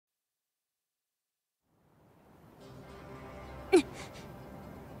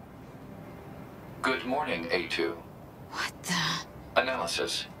Good morning, A2. What the?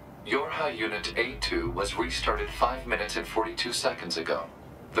 Analysis. Your high unit A2 was restarted 5 minutes and 42 seconds ago.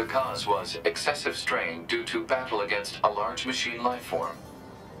 The cause was excessive strain due to battle against a large machine lifeform.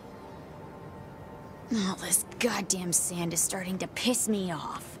 All this goddamn sand is starting to piss me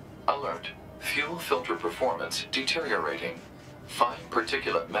off. Alert. Fuel filter performance deteriorating. Fine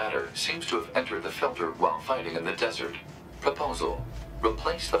particulate matter seems to have entered the filter while fighting in the desert. Proposal.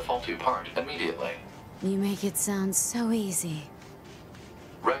 Replace the faulty part immediately. You make it sound so easy.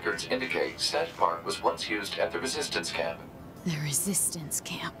 Records indicate said part was once used at the resistance camp. The resistance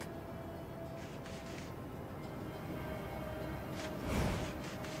camp.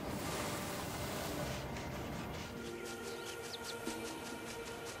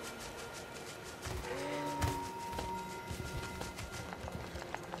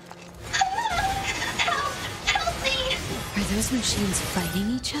 Help me! Are those machines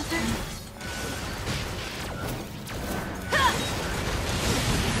fighting each other?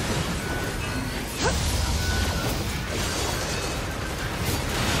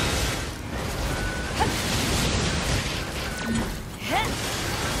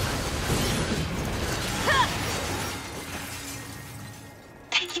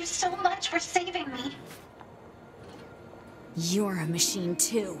 Thank you so much for saving me. You're a machine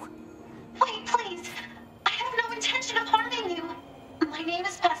too. Wait, please. I have no intention of harming you. My name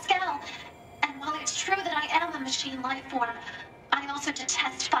is Pascal, and while it's true that I am a machine life form, I also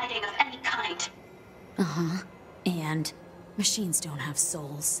detest fighting of any kind. Uh-huh. And machines don't have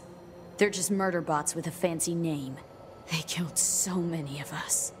souls. They're just murder bots with a fancy name. They killed so many of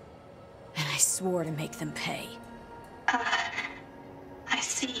us. And I swore to make them pay. I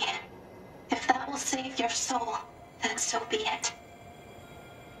see. If that will save your soul, then so be it.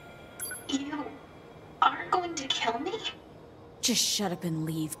 You aren't going to kill me? Just shut up and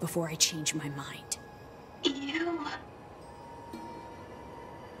leave before I change my mind. You...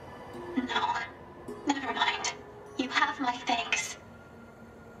 No. Never mind. You have my thanks.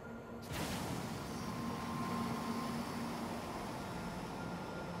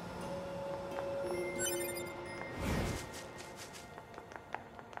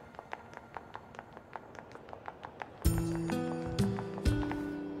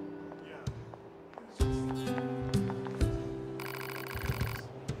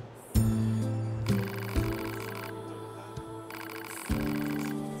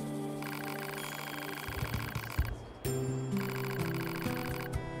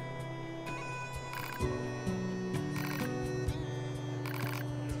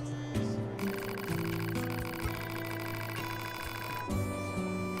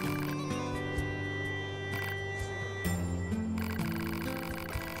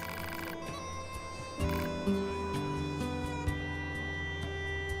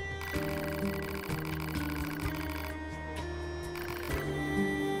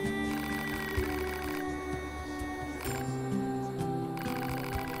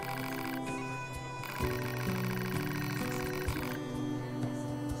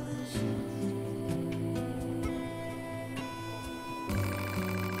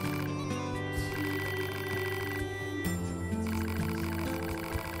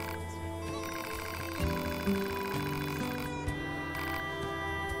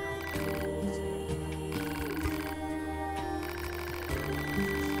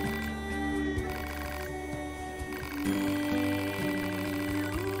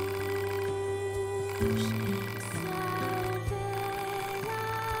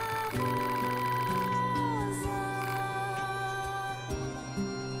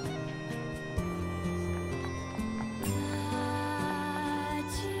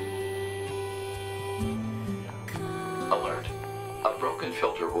 Alert. A broken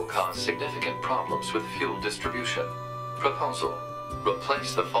filter will cause significant problems with fuel distribution. Proposal.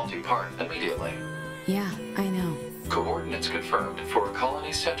 Replace the faulty part immediately. Yeah, I know. Coordinates confirmed for a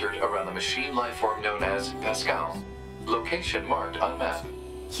colony centered around the machine lifeform known as Pascal. Location marked on map.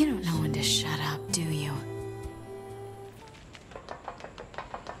 You don't know when to shut up, do you?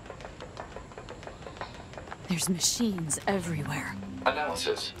 There's machines everywhere.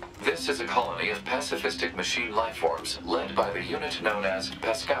 Analysis. This is a colony of pacifistic machine lifeforms led by the unit known as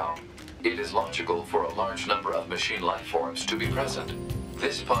Pascal. It is logical for a large number of machine lifeforms to be present.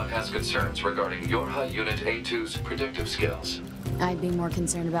 This pod has concerns regarding your high unit A2's predictive skills. I'd be more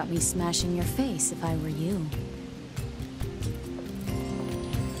concerned about me smashing your face if I were you.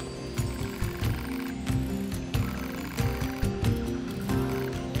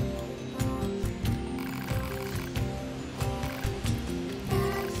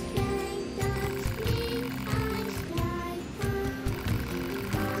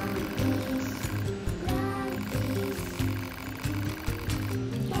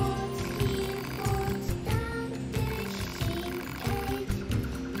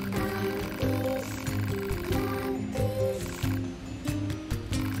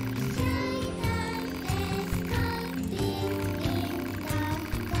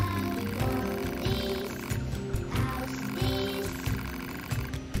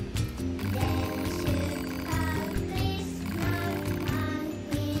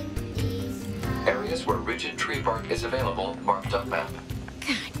 Areas where rigid tree bark is available marked on map.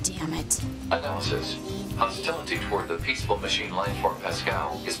 God damn it. Analysis. Hostility toward the peaceful machine lifeform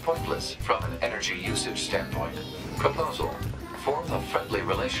Pascal is pointless from an energy usage standpoint. Proposal. Form a friendly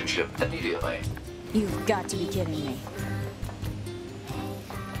relationship immediately. You've got to be kidding me.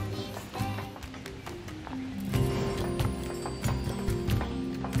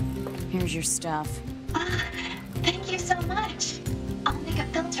 Here's your stuff. Thank you so much. I'll make a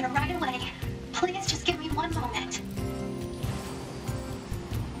filter right away. Please just give me one moment.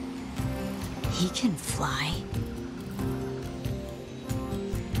 He can fly.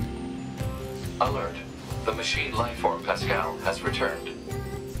 Alert. The machine lifeform Pascal has returned.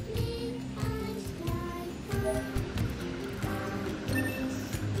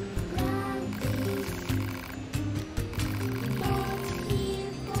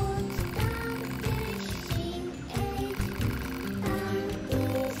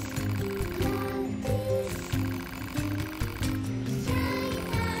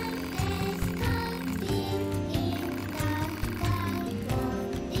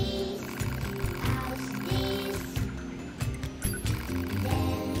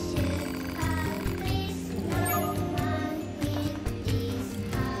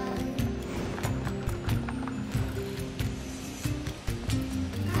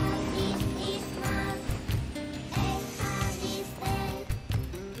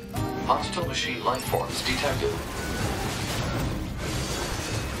 Hostile machine lifeforms detected.